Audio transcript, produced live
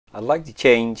I'd like to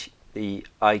change the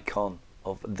icon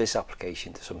of this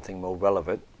application to something more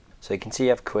relevant. So you can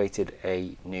see I've created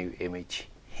a new image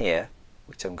here,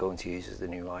 which I'm going to use as the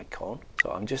new icon.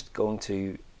 So I'm just going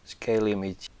to scale the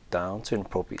image down to an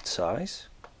appropriate size,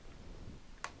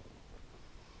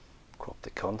 crop the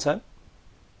content,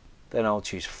 then I'll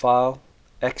choose File,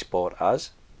 Export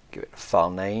As, give it a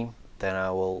file name, then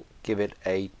I will give it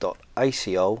a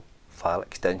 .ico file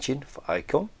extension for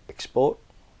icon, export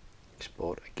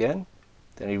again,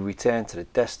 then you return to the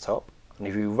desktop, and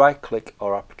if you right click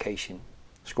our application,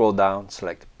 scroll down,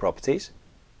 select Properties,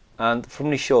 and from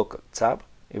the Shortcut tab,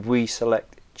 if we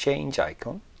select Change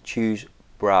Icon, choose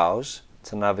Browse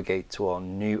to navigate to our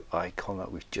new icon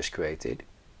that we've just created.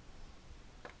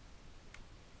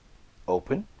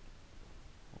 Open,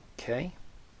 OK,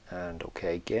 and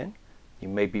OK again. You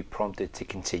may be prompted to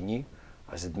continue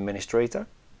as administrator,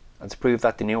 and to prove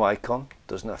that the new icon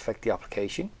doesn't affect the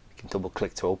application, you can double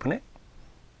click to open it.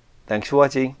 Thanks for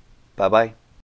watching. Bye bye.